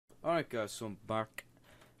Alright guys, so I'm back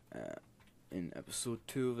in episode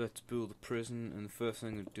 2 of Let's Build a Prison, and the first thing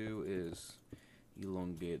I'm going to do is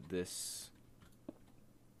elongate this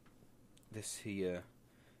here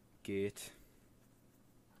gate,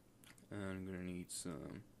 and I'm going to need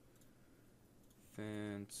some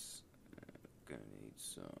fence, I'm going to need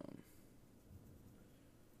some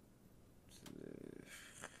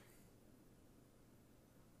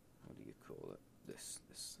what do you call it, this,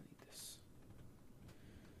 I need this.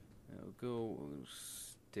 There we go. We'll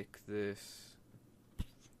stick this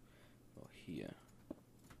here.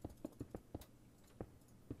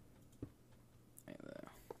 Right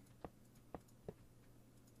there.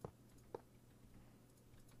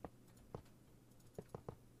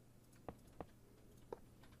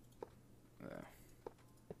 There.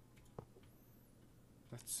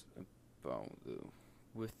 That's about the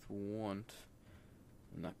width we want,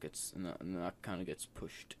 and that kind of gets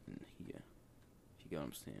pushed in here. If you get what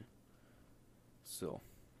I'm saying. So,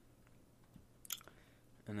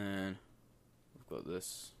 and then we've got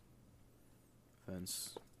this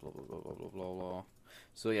fence, blah blah blah blah blah blah blah.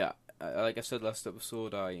 So yeah, like I said last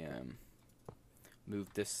episode, I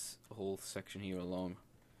moved this whole section here along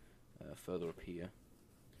further up here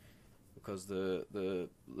because the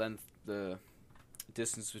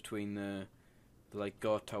distance between the like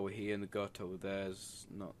guard tower here and the guard tower there is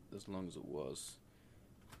not as long as it was,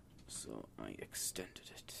 so I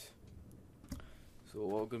extended it. So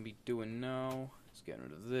what we're going to be doing now is getting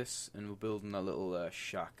rid of this, and we're building that little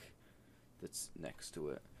shack that's next to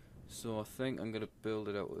it. So I think I'm going to build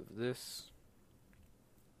it out with this.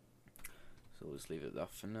 So we'll just leave it at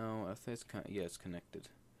that for now. I think it's connected.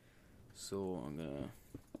 So I'm gonna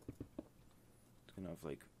have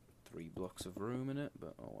like 3 blocks of room in it,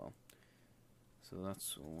 but oh well. So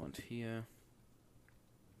that's what I want here.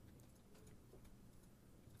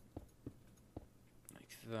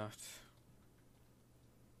 Like that.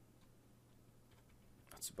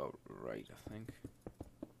 That's about right, I think.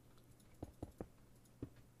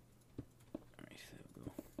 Alright, there we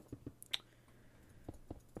go.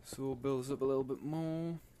 So we'll build this up a little bit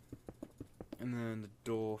more. And then the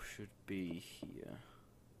door should be here.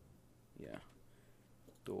 Yeah.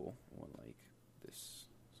 Door, or like this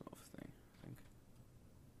sort of thing, I think.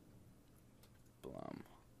 Blam.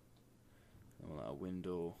 And we'll have a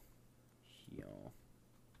window here.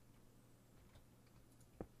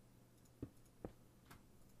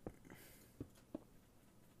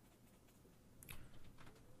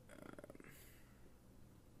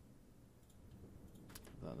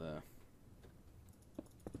 That there.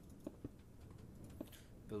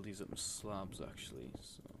 Build these up in slabs actually,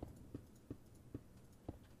 so.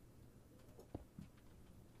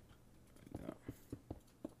 Yeah.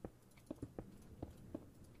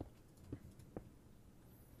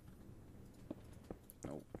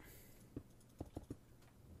 Nope.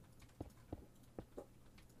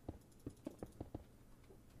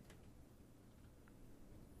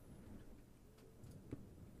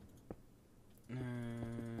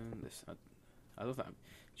 And this, I love that.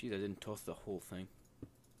 Jeez, I didn't toss the whole thing.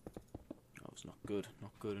 That was not good.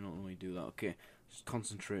 Not good. I don't normally do that. Okay, just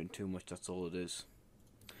concentrating too much. That's all it is.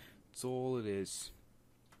 That's all it is.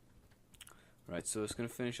 Right, so it's gonna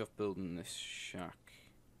finish off building this shack.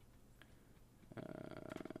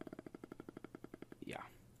 Yeah.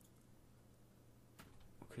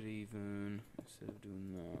 We could even, instead of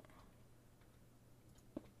doing that.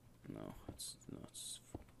 No, it's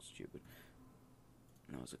stupid.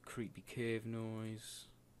 Now there's a creepy cave noise.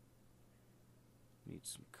 Need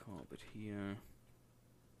some carpet here.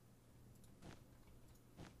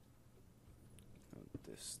 No,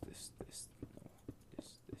 this, no, this.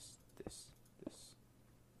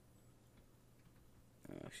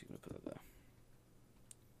 I'm actually gonna put that there.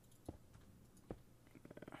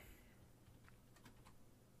 There.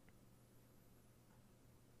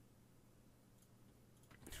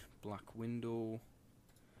 Black window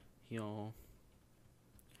here.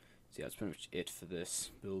 So yeah, that's pretty much it for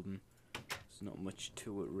this building. There's not much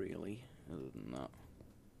to it really, other than that.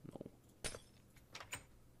 No.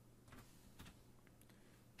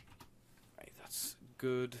 Right, that's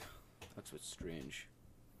good. That's what's strange,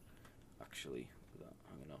 actually, with that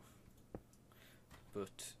hanging off.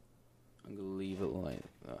 But I'm gonna leave it like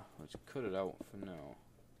that. I'll just cut it out for now.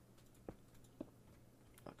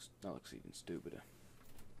 That looks even stupider.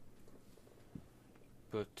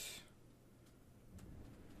 But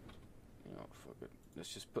you know, fuck it.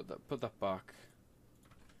 Let's just put that back,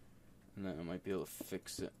 and then I might be able to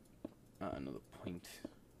fix it at another point,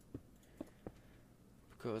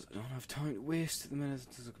 because I don't have time to waste at the minute.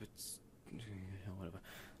 It does look a bit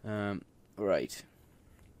whatever. Right.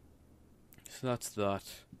 So that's that.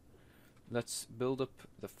 let's build up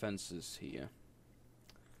the fences here.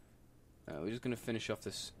 We're just gonna finish off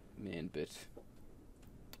this main bit.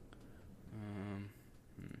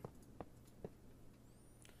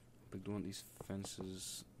 We do want these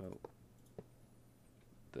fences about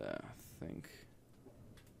there, I think.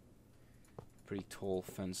 Pretty tall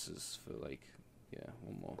fences for like, yeah,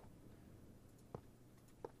 one more.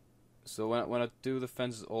 So when I do the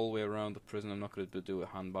fences all the way around the prison, I'm not going to do it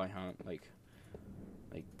hand by hand, like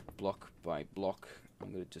block by block.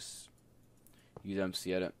 I'm going to just use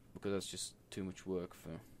MC Edit because that's just too much work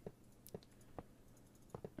for,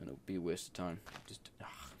 and it'll be a waste of time.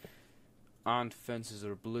 And fences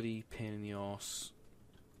are a bloody pain in the arse,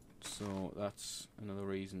 so that's another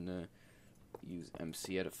reason to use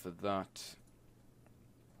MC Edit for that.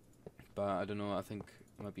 But I don't know, I think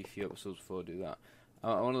it might be a few episodes before I do that.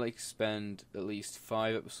 I want to like spend at least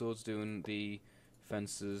 5 episodes doing the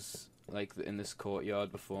fences like in this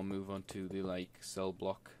courtyard before I move on to the like cell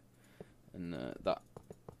block and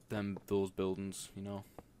those buildings, you know.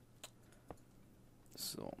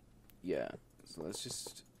 So yeah, so let's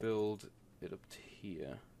just build it up to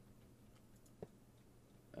here,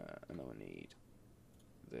 and then we need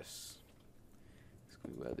this. It's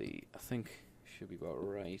gonna be where I think should be about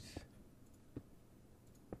right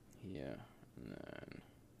here, and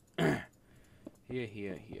then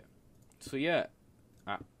here. So yeah,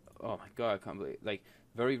 oh my god, I can't believe, like,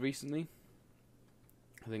 very recently,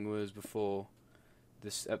 I think it was before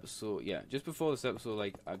this episode, yeah, just before this episode,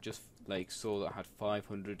 like, I just like saw that I had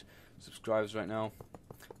 500 subscribers right now,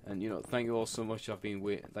 and you know, thank you all so much. I've been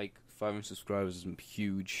like 500 subscribers is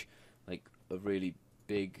huge, like a really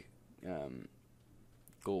big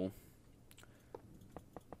goal,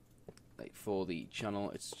 like for the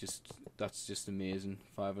channel. That's just amazing.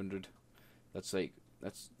 500, that's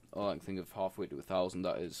all I can think of, halfway to 1,000.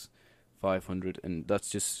 That is 500, and that's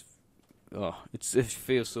just, oh, it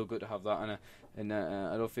feels so good to have that, and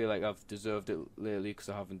I don't feel like I've deserved it lately because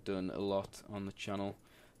I haven't done a lot on the channel,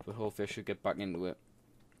 but hopefully I should get back into it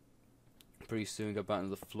pretty soon, get back into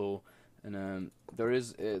the flow, and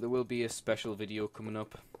there will be a special video coming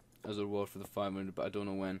up as a reward for the 500, but I don't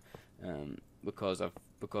know when,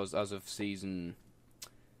 because as of season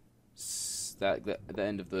the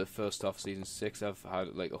end of the first half of season 6, I've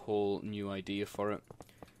had like a whole new idea for it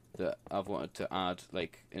that I've wanted to add,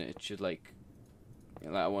 like, and it should like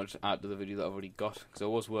I wanted to add to the video that I've already got, because I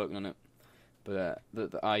was working on it, but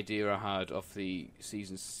the idea I had of the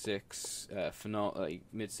season 6 finale, like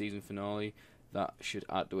mid-season finale, that should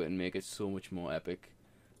add to it and make it so much more epic,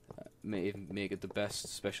 make it the best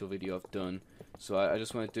special video I've done. So I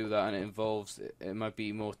just want to do that, and it involves, it might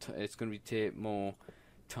be more, it's going to take more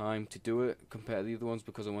time to do it compared to the other ones,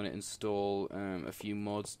 because I want to install a few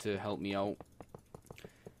mods to help me out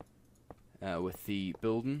with the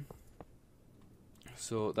building.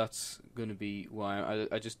 So that's going to be why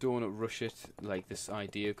I just don't want to rush it, like this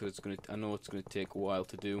idea, because I know it's going to take a while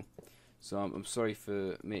to do. So I'm sorry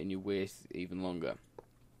for making you wait even longer,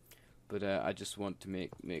 but I just want to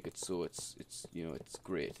make it so it's you know, it's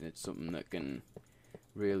great, and it's something that can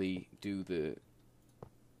really do the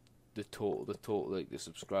total like the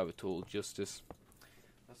subscriber total justice.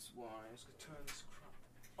 That's why I was gonna turn this crap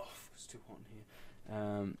off. It's too hot in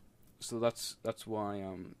here. So that's why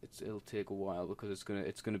it'll take a while, because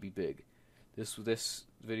it's gonna be big. This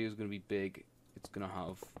video is gonna be big. It's gonna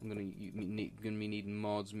have, I'm gonna be needing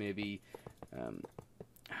mods, maybe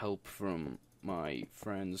help from my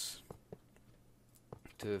friends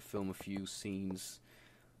to film a few scenes.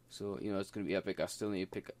 So you know, it's gonna be epic. I still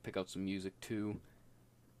need to pick out some music too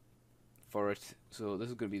for it. So this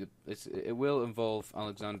is gonna be it will involve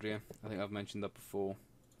Alexandria. I think I've mentioned that before.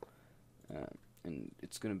 And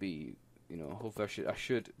it's gonna be, you know, hopefully I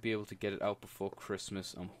should be able to get it out before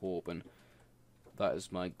Christmas. I'm hoping that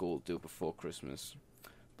is my goal, to do it before Christmas.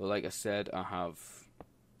 But like I said, I've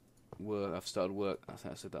started work. I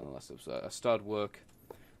think I said that in the last episode. I started work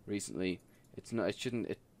recently.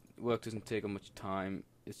 Work doesn't take up much time.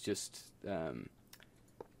 It's just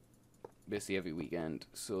basically every weekend.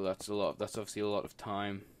 So that's obviously a lot of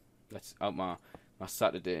time. That's out my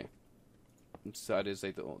Saturday. Saturday's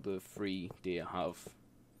like the free day I have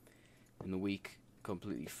in the week,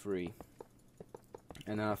 completely free.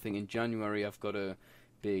 And then I think in January I've got a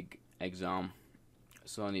big exam,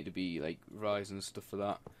 so I need to be like revising and stuff for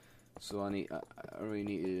that. So I really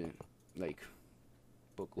need to like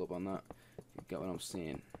buckle up on that. If you get what I'm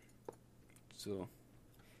saying. So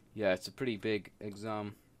yeah, it's a pretty big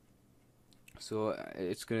exam. So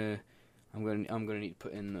I'm gonna need to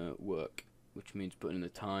put in the work, which means putting in the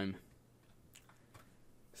time.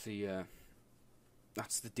 So yeah,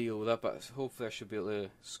 that's the deal with that. But hopefully I should be able to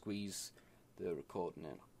squeeze the recording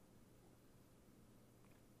in.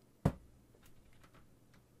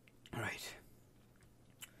 Right.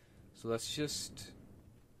 So let's just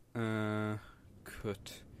cut a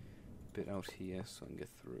bit out here so I can get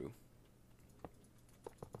through.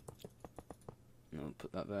 And I'll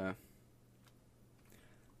put that there.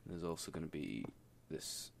 There's also going to be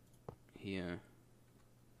this here.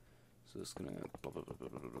 So it's going to blah, blah, blah, blah,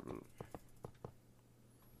 blah, blah, blah.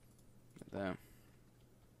 There.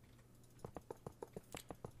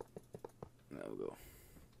 There we go.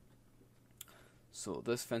 So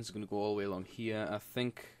this fence is going to go all the way along here. I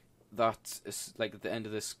think that is like at the end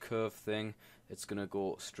of this curve thing, it's going to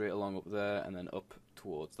go straight along up there and then up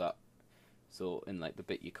towards that. So in like the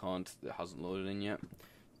bit you can't, that hasn't loaded in yet.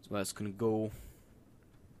 That's where it's going to go.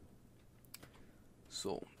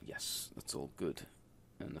 So yes, that's all good.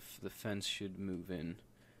 And the fence should move in.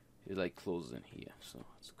 It like closes in here, so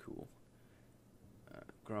that's cool.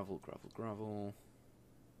 Gravel, gravel, gravel.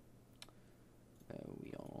 There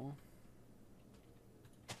we are.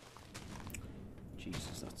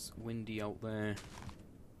 Jesus, that's windy out there.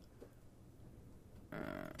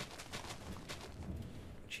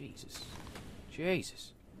 Jesus.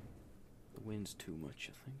 Jesus. The wind's too much,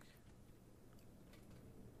 I think.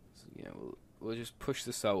 So yeah, we'll just push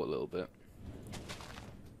this out a little bit.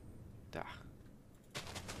 Da.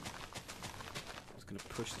 Just gonna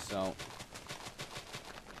push this out.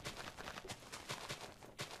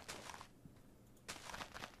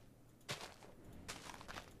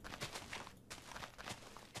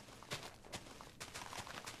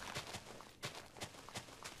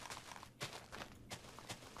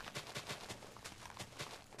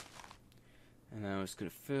 And now I'm just gonna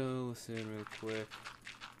fill this in real quick.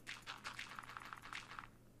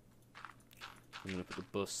 I'm gonna put the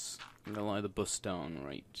bus. I'm gonna lie the bus down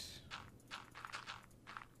right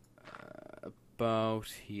about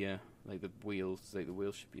here. Like the wheels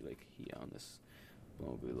should be like here on this.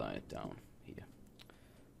 We'll line it down here.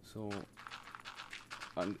 So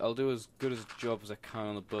I'll do as good a job as I can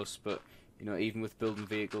on the bus, but you know, even with building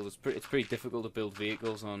vehicles, it's pretty difficult to build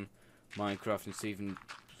vehicles on Minecraft. And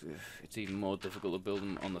it's even more difficult to build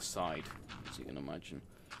them on the side, as you can imagine.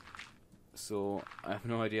 So I have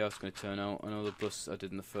no idea how it's going to turn out. I know the bus I did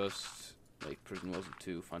in the first prison wasn't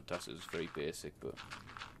too fantastic. It was very basic, but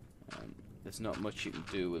there's not much you can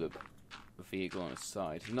do with a vehicle on its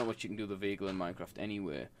side. There's not much you can do with a vehicle in Minecraft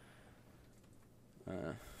anyway.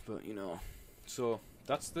 But you know, so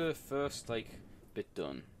that's the first bit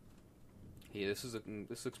done. Here, this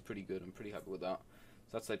looks pretty good. I'm pretty happy with that.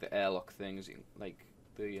 So that's like the airlock things. If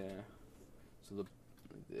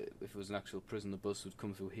it was an actual prison, the bus would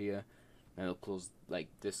come through here, and it'll close like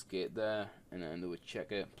this gate there, and then they would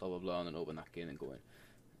check it, blah blah blah, and then open that gate and go in.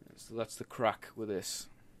 So that's the crack with this.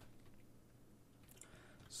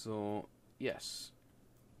 So yes,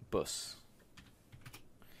 bus.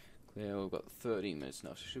 Clear. We've got 13 minutes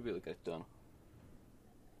now, so should be able to get it done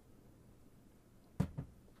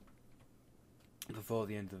before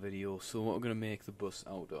the end of the video. So what we're gonna make the bus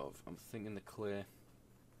out of? I'm thinking the clay.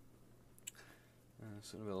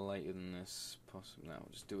 Something a bit lighter than this, possibly. No,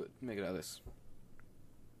 just do it. Make it out of this.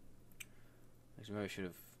 Actually, maybe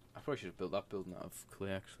I probably should have built that building out of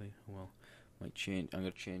clay. Actually, well, might change. I'm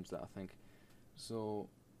gonna change that, I think. So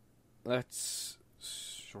let's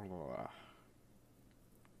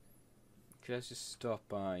just start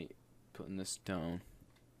by putting this down.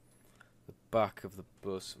 The back of the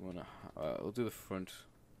bus. We'll do the front.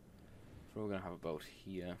 We're gonna have about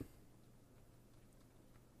here.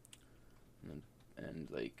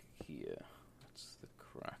 And like here, that's the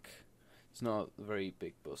crack. It's not a very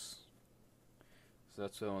big bus, so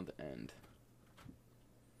that's where I want to end.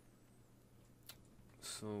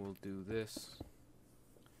 So we'll do this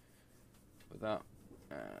with that.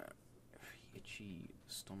 Itchy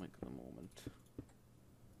stomach at the moment.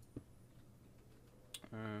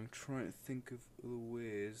 I'm trying to think of other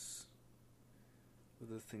ways,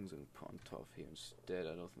 other things I can put on top here instead.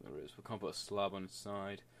 I don't think there is. We can't put a slab on its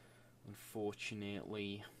side,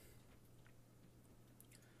 unfortunately.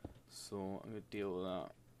 So I'm going to deal with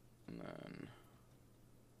that, and then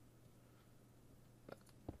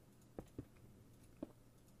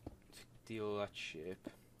deal with that shape.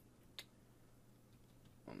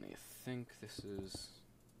 Only I think this is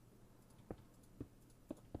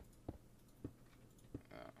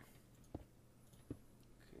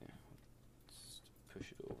okay. Let's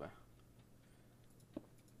push it over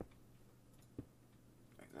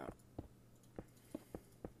like that.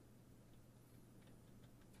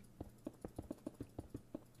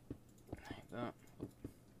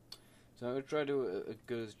 So I'm gonna try to do a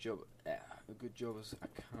good job as I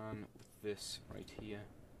can with this right here.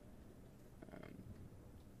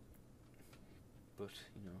 but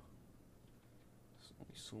you know, there's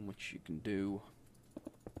only so much you can do.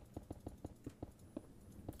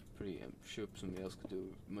 I'm sure somebody else could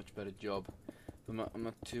do a much better job. I'm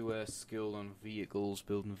not too skilled on vehicles,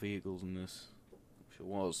 building vehicles in this. Which I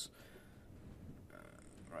was.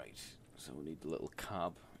 Right, so we need the little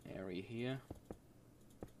cab area here.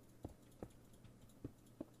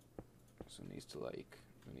 So it needs to we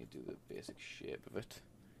need to do the basic shape of it.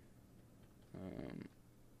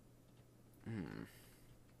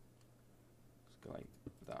 Let's go like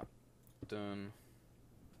that. Done.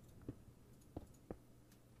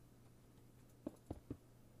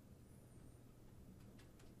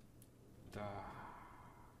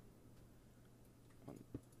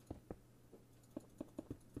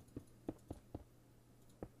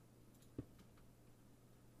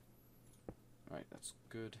 Right, that's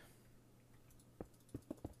good.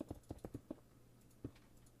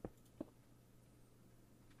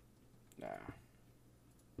 Nah.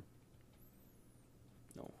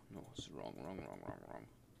 No, it's wrong. Oh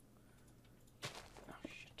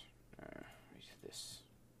shit. Right, this.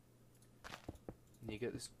 Need to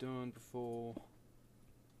get this done before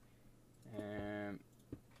end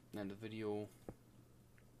the video.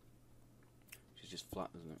 Which is just flat,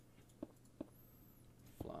 isn't it?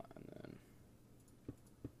 Flat, and then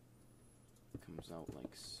comes out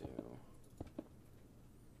like so.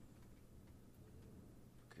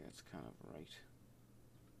 Okay, that's kind of right.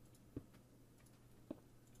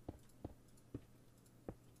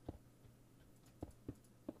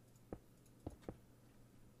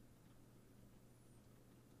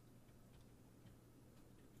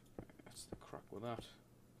 That's the crack with that.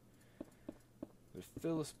 We'll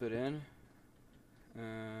fill this bit in,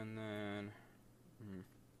 and then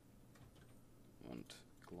want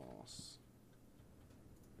glass.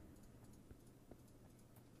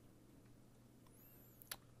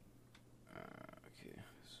 Okay,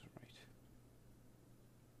 this is right.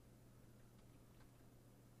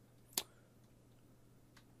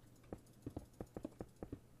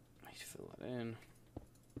 Need to fill that in.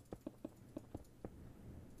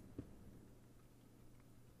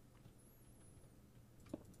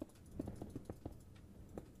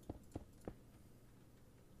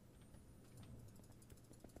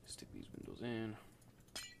 Stick these windows in.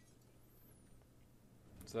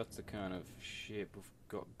 So that's the kind of shape we've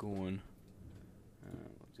got going.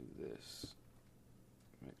 We'll do this.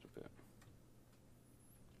 Make it a bit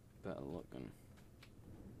better looking.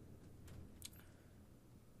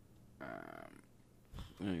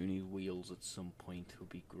 You need wheels at some point. It would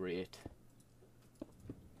be great.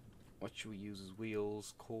 What should we use as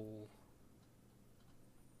wheels? Coal.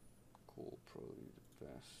 Coal probably the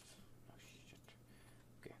best. Oh shit.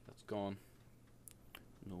 Okay, that's gone.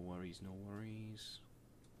 No worries.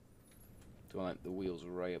 So I like the wheels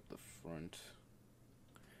right up the front,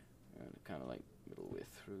 and kind of like middle way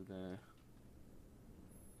through there.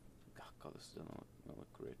 Oh god, this doesn't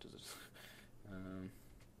look great, does it?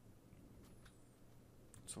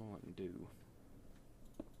 That's all I can do.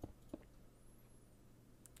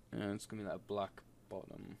 And it's gonna be that black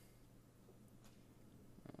bottom.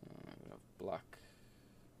 I'm gonna have black.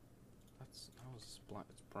 How is this black?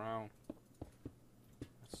 It's brown.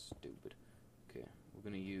 That's stupid. Okay, we're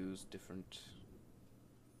gonna use different.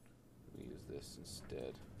 We use this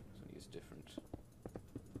instead. So use different.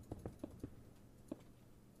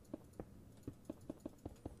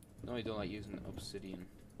 No, I don't like using obsidian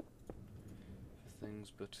for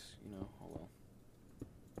things, but you know, oh well.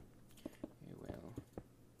 Well.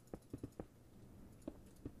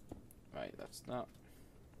 Right, that's that.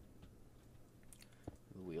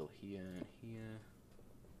 The wheel here and here.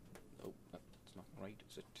 Oh, that's not right,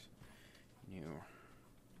 is it? No.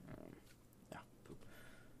 Yeah, poop.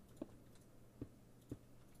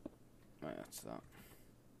 Right, that's that.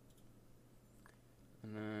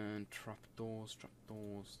 And then trapdoors,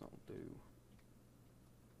 that'll do.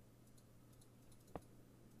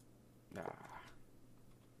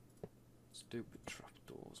 Stupid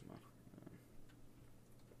trapdoors, man.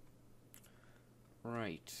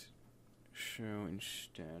 Right. So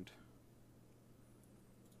instead,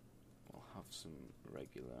 we'll have some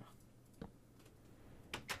regular.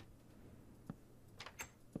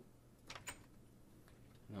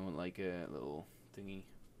 And I want like a little thingy.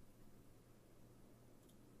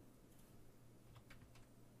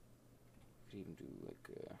 Could even do like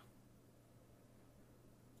a.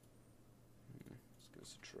 Let's give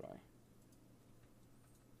this a try.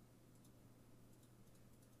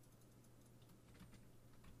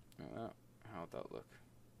 How'd that look?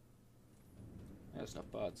 Yeah, it's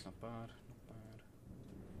not bad,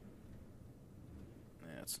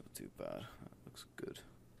 Yeah, it's not too bad. That looks good.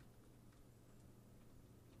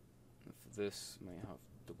 this may have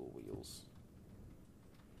double wheels.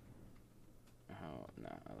 Nah,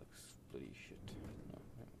 that looks bloody shit. No.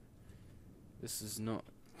 This is not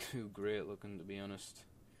too great looking, to be honest.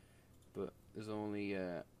 But there's only,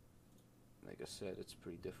 like I said, it's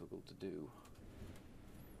pretty difficult to do.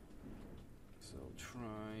 So I'll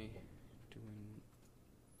try doing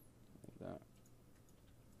like that.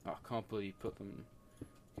 Oh, I can't believe put them.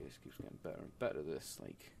 Okay, this keeps getting better and better. This,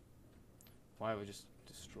 like, why have I just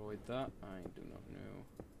destroyed that? I do not know.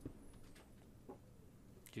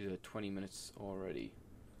 These are 20 minutes already.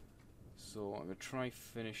 So I'm gonna try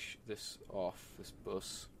finish this off, this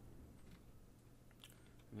bus.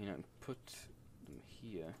 I mean, I can put them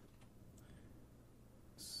here.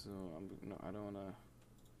 So I don't wanna.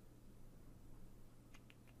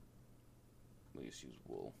 We'll just use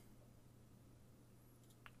wool.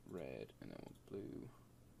 Red and then blue.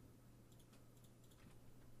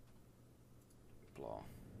 Blah.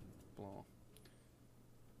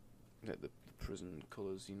 Like the prison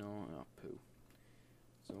colours, you know. Oh, poo.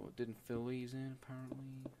 So it didn't fill these in apparently.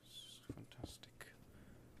 It's fantastic.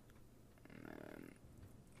 And then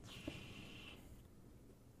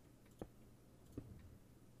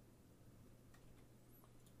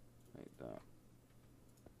like that.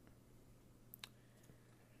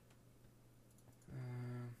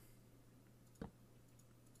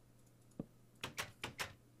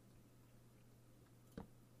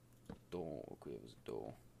 Door. Okay, it was a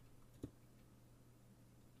door.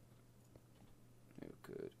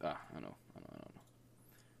 Good. I know.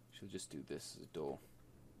 She'll just do this as a door.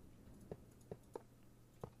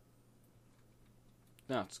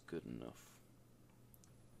 That's good enough.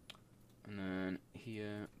 And then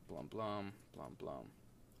here, blam blam, blam blam.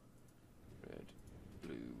 Red,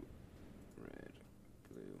 blue, red,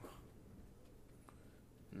 blue.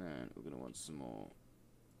 And then we're gonna want some more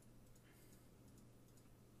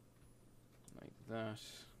like that.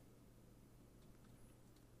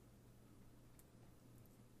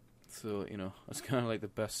 So, you know, that's kind of like the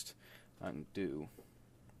best I can do.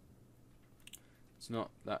 It's not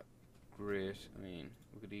that great. I mean,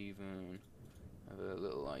 we could even have a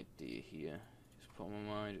little idea here. Just put on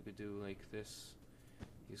my mind, we could do like this.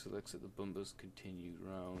 He selects that the bumper's continued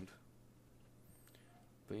round.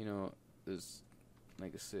 But, you know, there's,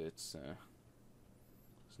 like I said, there's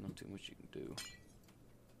not too much you can do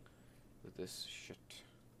with this shit.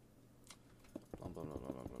 Blah, blah, blah,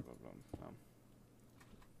 blah, blah, blah, blah, blah.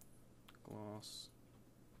 Glass.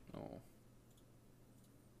 No.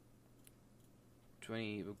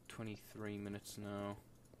 23 minutes now.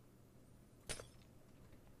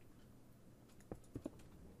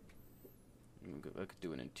 I could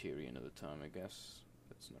do an interior another time, I guess.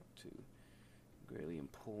 That's not too greatly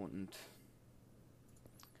important.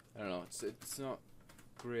 I don't know. It's not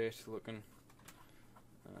great looking,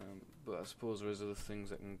 but I suppose there is other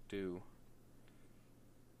things I can do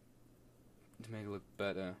to make it look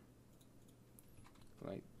better.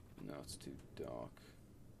 Like, no, it's too dark.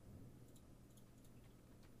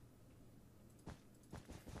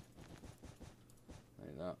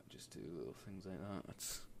 Like that, just do little things like that.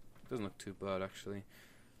 It doesn't look too bad, actually.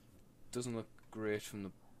 Doesn't look great from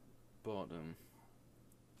the bottom,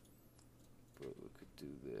 but we could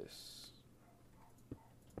do this.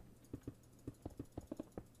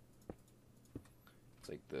 It's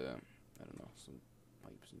like I don't know, some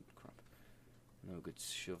pipes and crap. Now we could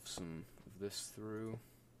shove some of this through.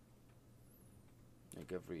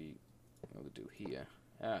 Like what we do here.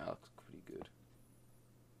 Ah, that looks pretty good.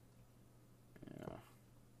 Yeah.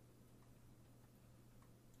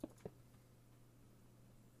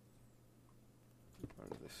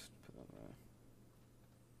 Part of this, put that there.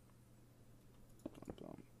 Blum,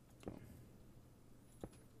 blum, blum.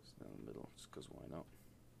 It's down the middle, just because why not?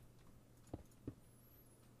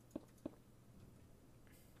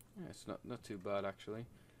 Yeah, it's not too bad actually.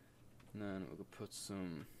 And then we could put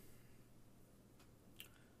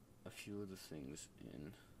a few other things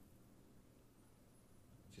in,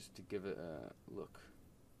 just to give it a look.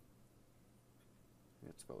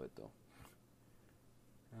 That's about it though.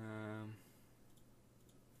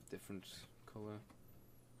 Different colour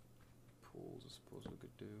pools, I suppose we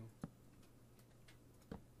could do.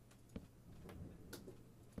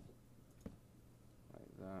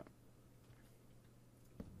 Like that.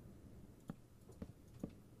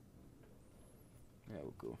 Yeah,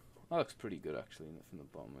 we'll go. That looks pretty good actually from the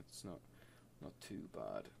bottom. It's not too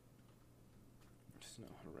bad. It's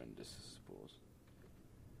not horrendous, I suppose.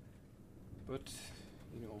 But,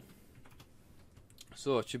 you know.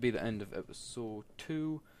 So it should be the end of episode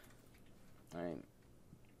 2.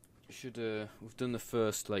 We've done the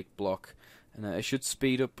first block, and it should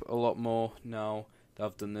speed up a lot more now that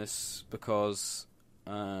I've done this because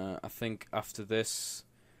I think after this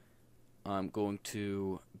I'm going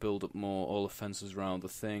to build up more all the fences around the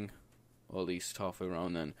thing, or at least halfway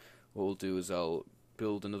around. Then what we'll do is I'll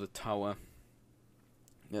build another tower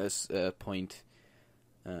at this point,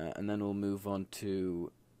 and then we'll move on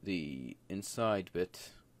to the inside bit.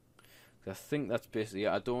 I think that's basically it.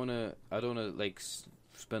 I don't wanna like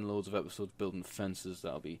spend loads of episodes building fences.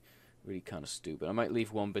 That'll be really kind of stupid. I might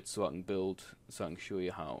leave one bit so I can build, so I can show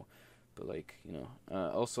you how. But like, you know,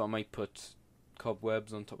 also I might put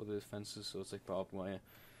cobwebs on top of the fences, so it's like barbed wire.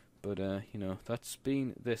 But you know, that's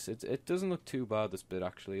been this. It doesn't look too bad, this bit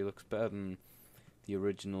actually. It looks better than the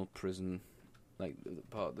original prison, like the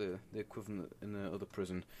part the equivalent in the other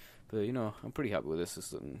prison. But you know, I'm pretty happy with this.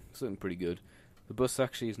 It's looking pretty good. The bus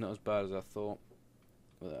actually is not as bad as I thought.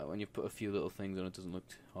 When you put a few little things on it, doesn't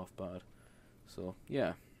look half bad. So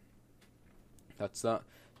yeah, that's that.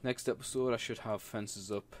 Next episode I should have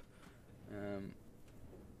fences up.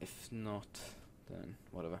 If not, then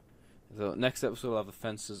whatever. So next episode I'll have the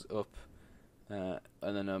fences up, and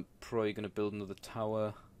then I'm probably gonna build another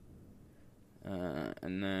tower,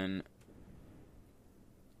 and then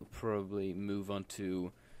we'll probably move on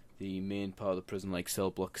to the main part of the prison, like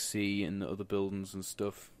cell block C and the other buildings and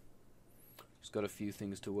stuff. Just got a few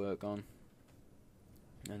things to work on,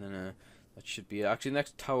 and then that should be it. Actually, the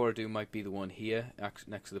next tower I do might be the one here,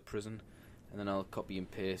 next to the prison, and then I'll copy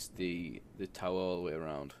and paste the tower all the way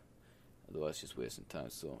around. Otherwise, it's just wasting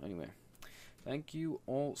time. So anyway, thank you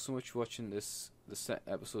all so much for watching this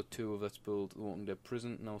episode 2 of Let's Build the Walking Dead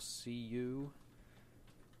Prison, and I'll see you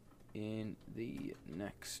in the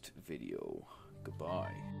next video.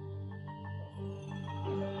 Goodbye.